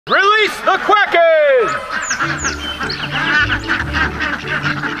Release the Kraken!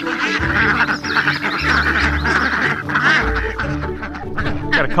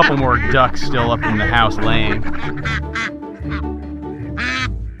 Got a couple more ducks still up in the house laying.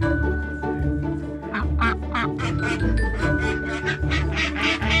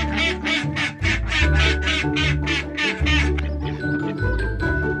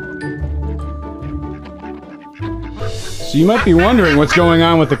 So you might be wondering what's going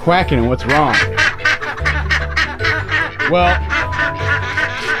on with the quacking and what's wrong. Well,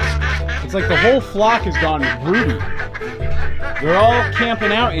 it's like the whole flock has gone broody. They're all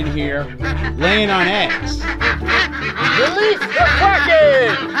camping out in here, laying on eggs. Release the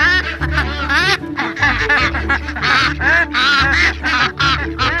Kraken!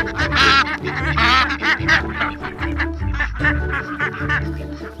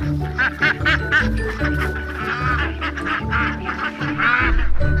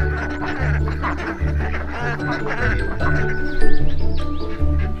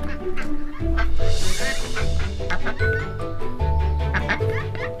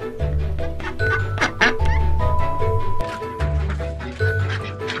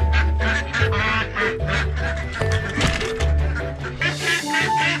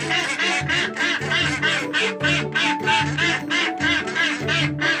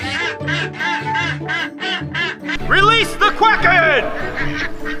 Release the Kraken!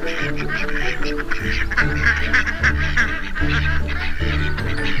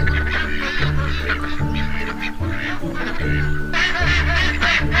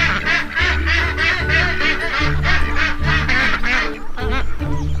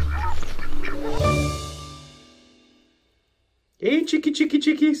 Hey,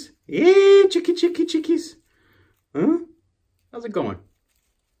 chickies. Hey, chickies. Huh? How's it going?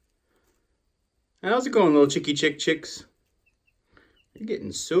 How's it going, little chicks? You're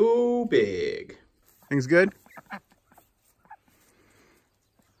getting so big. Things good?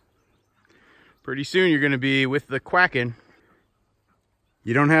 Pretty soon you're gonna be with the quacking.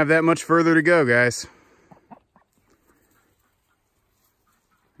 You don't have that much further to go, guys.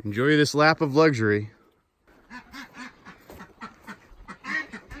 Enjoy this lap of luxury.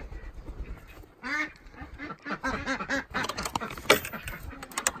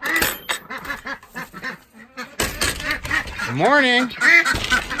 Good morning.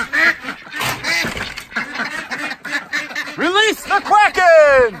 Release the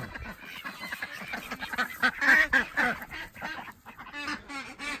Kraken!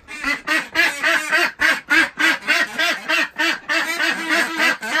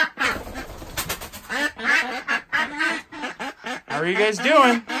 How are you guys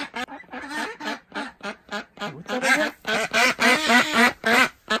doing? What's that again?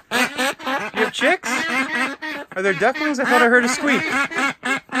 You have chicks? Are there ducklings? I thought I heard a squeak.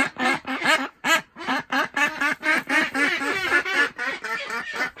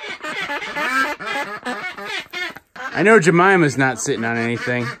 I know Jemima's not sitting on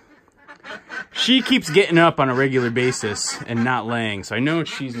anything. She keeps getting up on a regular basis and not laying, so I know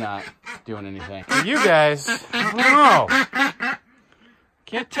she's not doing anything. For you guys, I don't know.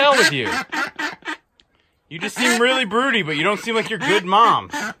 Can't tell with you. You just seem really broody, but you don't seem like you're good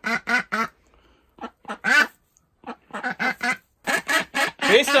moms.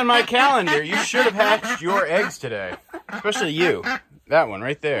 Based on my calendar, you should have hatched your eggs today. Especially you. That one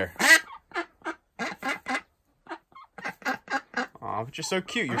right there. Aw, but you're so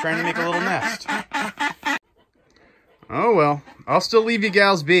cute. You're trying to make a little nest. Oh well. I'll still leave you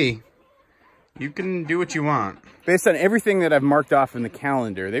gals be. You can do what you want. Based on everything that I've marked off in the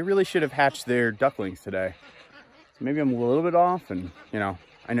calendar, they really should have hatched their ducklings today. So maybe I'm a little bit off, and, you know,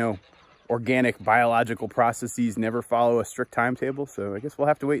 I know organic biological processes never follow a strict timetable, so I guess we'll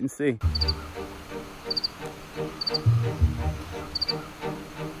have to wait and see.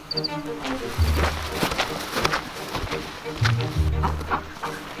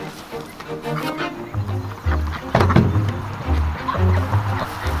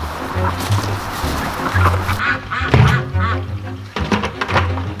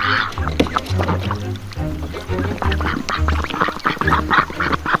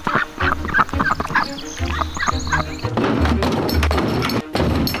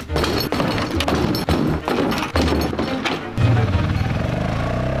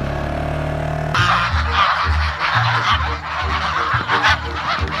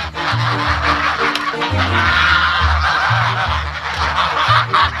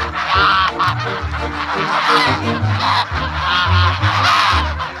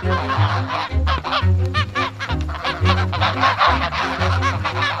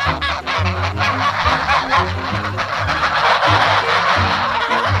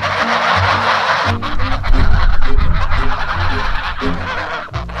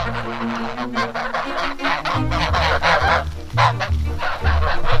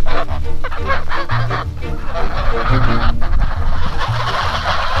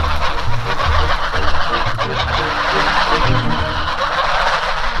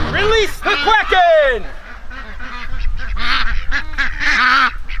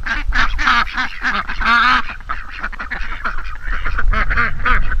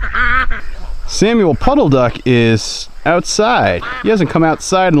 Samuel Puddle Duck is outside. He hasn't come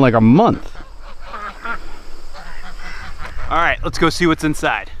outside in like a month. All right, let's go see what's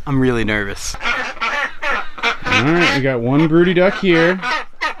inside. I'm really nervous. All right, we got one broody duck here.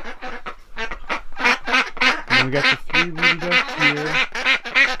 And we got the 3 broody ducks here.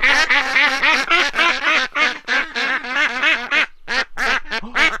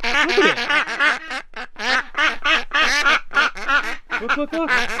 Look, look, look.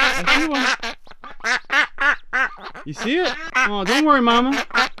 I see one. You see it? Oh, don't worry, Mama.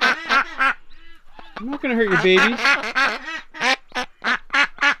 I'm not gonna hurt your baby.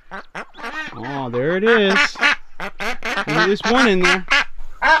 Oh, there it is. There's at least one in there.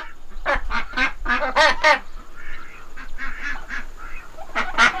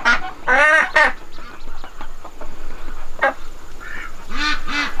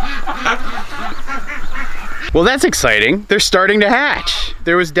 Well, that's exciting. They're starting to hatch.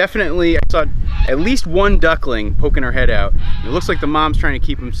 There was definitely, I saw at least one duckling poking her head out. It looks like the mom's trying to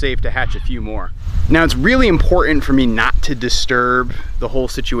keep them safe to hatch a few more. Now, it's really important for me not to disturb the whole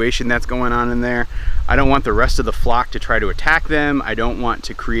situation that's going on in there. I don't want the rest of the flock to try to attack them. I don't want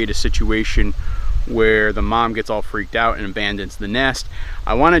to create a situation where the mom gets all freaked out and abandons the nest.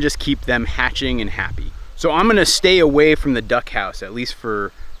 I want to just keep them hatching and happy. So I'm gonna stay away from the duck house, at least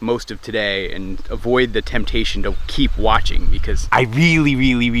for most of today, and avoid the temptation to keep watching, because I really,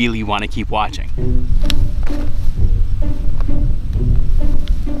 really, really want to keep watching.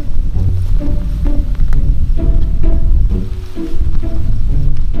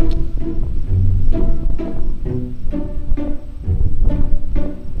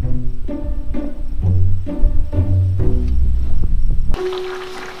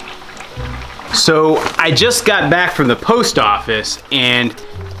 So I just got back from the post office, and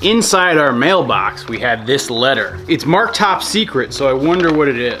inside our mailbox we had this letter. It's marked top secret, so I wonder what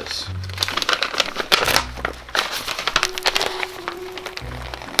it is.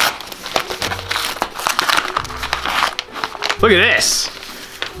 Look at this.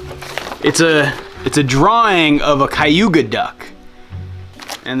 It's a drawing of a cayuga duck.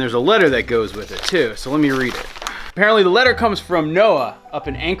 And there's a letter that goes with it too, so let me read it. Apparently the letter comes from Noah up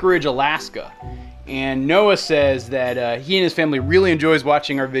in Anchorage, Alaska. And Noah says that he and his family really enjoys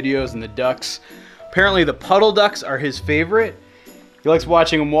watching our videos and the ducks. Apparently the puddle ducks are his favorite. He likes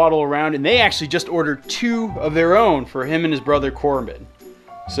watching them waddle around, and they actually just ordered 2 of their own for him and his brother Corbin.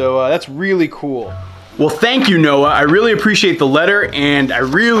 So that's really cool. Well, thank you, Noah. I really appreciate the letter, and I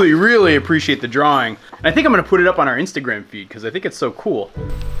really, really appreciate the drawing. And I think I'm gonna put it up on our Instagram feed because I think it's so cool.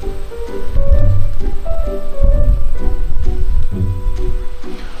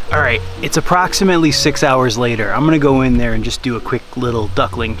 All right, it's approximately 6 hours later. I'm gonna go in there and just do a quick little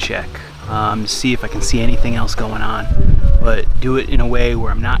duckling check to see if I can see anything else going on, but do it in a way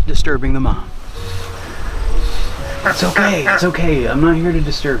where I'm not disturbing the mom. It's okay, it's okay. I'm not here to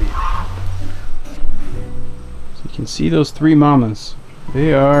disturb you. So you can see those 3 mamas.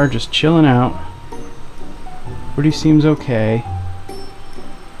 They are just chilling out. Everybody seems okay.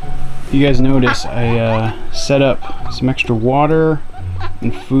 If you guys notice, I set up some extra water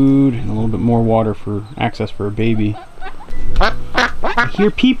and food and a little bit more water for access for a baby. I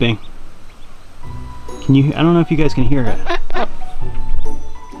hear peeping. Can you? I don't know if you guys can hear it. I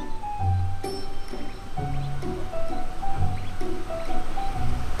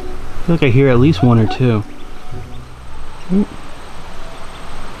feel like I hear at least 1 or 2. Ooh.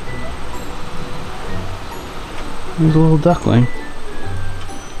 There's a little duckling.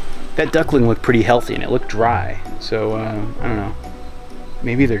 That duckling looked pretty healthy and it looked dry. So I don't know.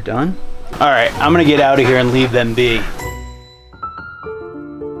 Maybe they're done? All right, I'm gonna get out of here and leave them be.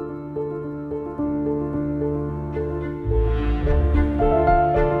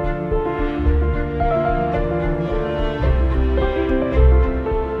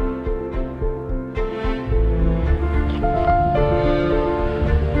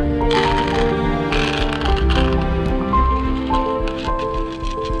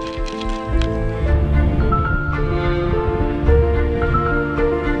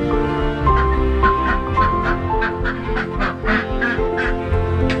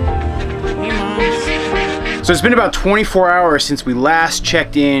 So it's been about 24 hours since we last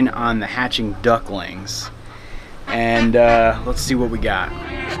checked in on the hatching ducklings. And let's see what we got.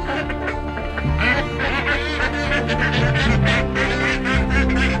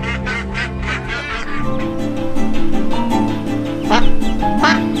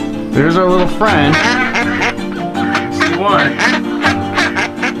 There's our little friend. See one.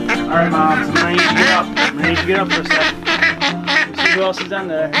 Alright, Mom, so I'm gonna need you to get up. I'm gonna need you to get up for a second. Let's see who else is down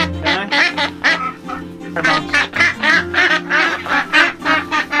there. Can I? Alright, Mom.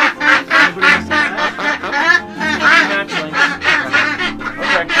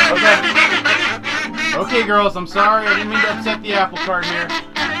 okay, girls. I'm sorry. I didn't mean to upset the apple cart here.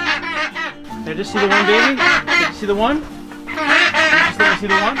 Did I just see the one, baby? Did you see the one? Did you just let me see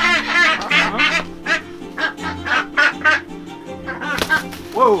the one?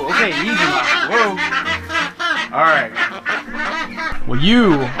 Whoa, okay, easy now. Whoa. Alright. Well,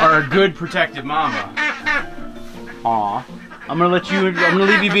 you are a good protective mama. Aw. I'm gonna leave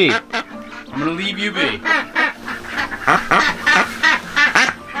you be. I'm gonna leave you be.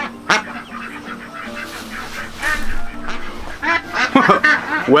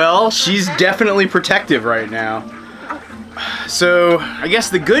 Well, she's definitely protective right now. So, I guess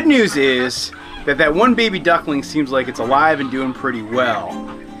the good news is that one baby duckling seems like it's alive and doing pretty well.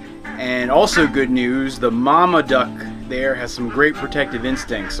 And also good news, the mama duck there has some great protective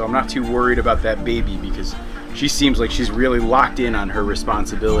instincts, so I'm not too worried about that baby because she seems like she's really locked in on her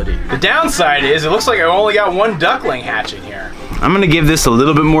responsibility. The downside is, it looks like I only got one duckling hatching here. I'm gonna give this a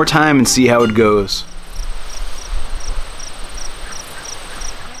little bit more time and see how it goes.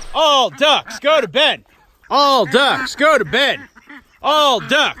 All ducks, go to bed. All ducks, go to bed. All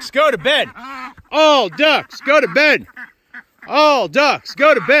ducks, go to bed. All ducks, go to bed. All ducks,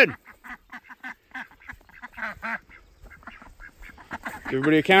 go to bed.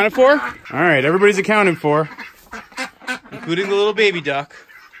 Everybody accounted for? All right, everybody's accounted for, including the little baby duck.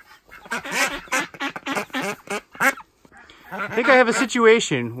 I think I have a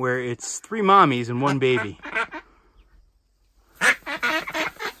situation where it's 3 mommies and 1 baby.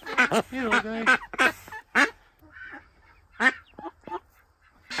 Hey, little guy.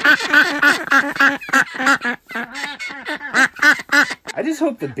 I just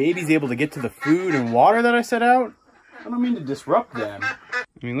hope the baby's able to get to the food and water that I set out. I don't mean to disrupt them.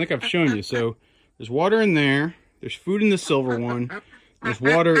 I mean, like I've shown you, so there's water in there, there's food in the silver one, there's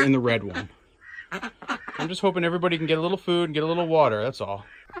water in the red one. I'm just hoping everybody can get a little food and get a little water, that's all.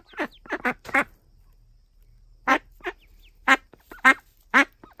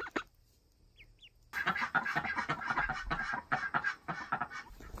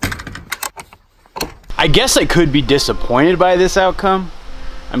 I guess I could be disappointed by this outcome.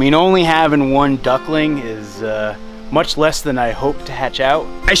 I mean, only having 1 duckling is much less than I hoped to hatch out.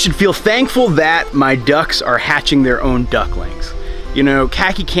 I should feel thankful that my ducks are hatching their own ducklings. You know,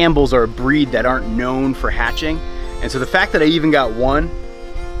 khaki Campbells are a breed that aren't known for hatching, and so the fact that I even got 1,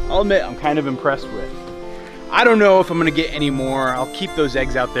 I'll admit I'm kind of impressed with. I don't know if I'm gonna get any more. I'll keep those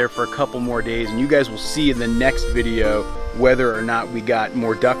eggs out there for a couple more days, and you guys will see in the next video whether or not we got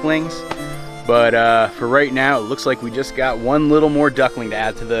more ducklings. But for right now, it looks like we just got 1 little more duckling to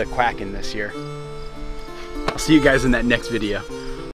add to the quacking this year. I'll see you guys in that next video.